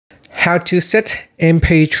How to set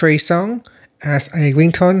MP3 song as a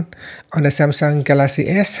ringtone on the Samsung Galaxy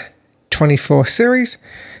S24 series.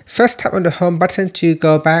 First, tap on the home button to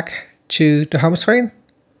go back to the home screen.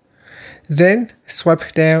 Then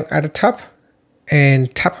swipe down at the top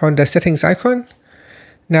and tap on the settings icon.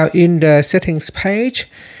 Now in the settings page,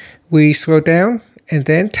 we scroll down and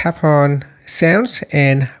then tap on sounds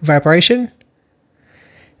and vibration.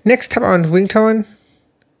 Next, tap on ringtone.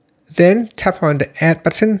 Then tap on the add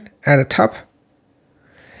button at the top.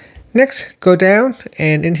 Next, go down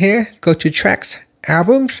and in here, go to tracks,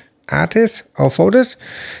 albums, artists, or folders.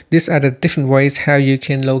 These are the different ways how you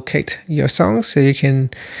can locate your songs. So you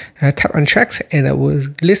can tap on tracks and it will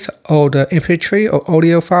list all the MP3 or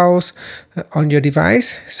audio files on your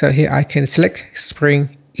device. So here I can select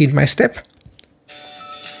Spring in My Step.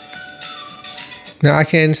 Now I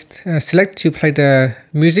can select to play the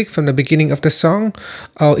music from the beginning of the song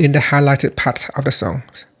or in the highlighted part of the song.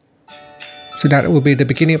 So that will be the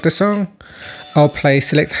beginning of the song. I'll play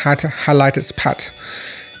select highlighted part.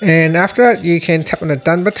 And after that, you can tap on the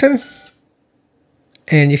done button.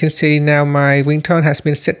 And you can see now my ringtone has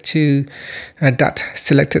been set to that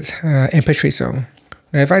selected MP3 song.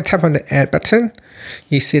 Now if I tap on the add button,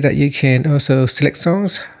 you see that you can also select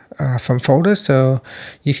songs from folders. So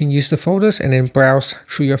you can use the folders and then browse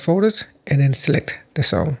through your folders and then select the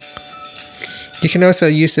song. You can also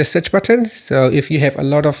use the search button. So if you have a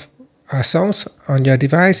lot of songs on your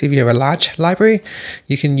device, if you have a large library,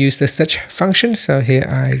 you can use the search function. So here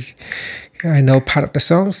I know part of the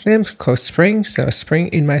song's name called Spring. So Spring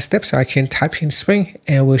in My Step. So I can type in Spring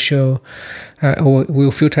and it will show or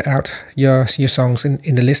will filter out your songs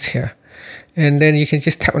in the list here. And then you can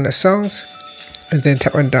just tap on the songs and then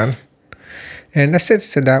tap on done. And that's it.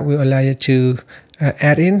 So that will allow you to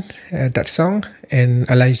add in that song and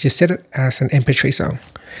allow you to set it as an MP3 song.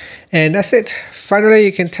 And that's it. Finally,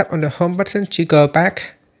 you can tap on the home button to go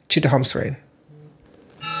back to the home screen.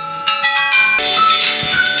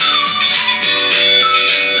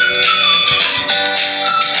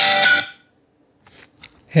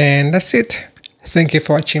 And that's it. Thank you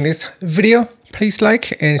for watching this video. Please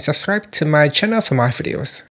like and subscribe to my channel for more videos.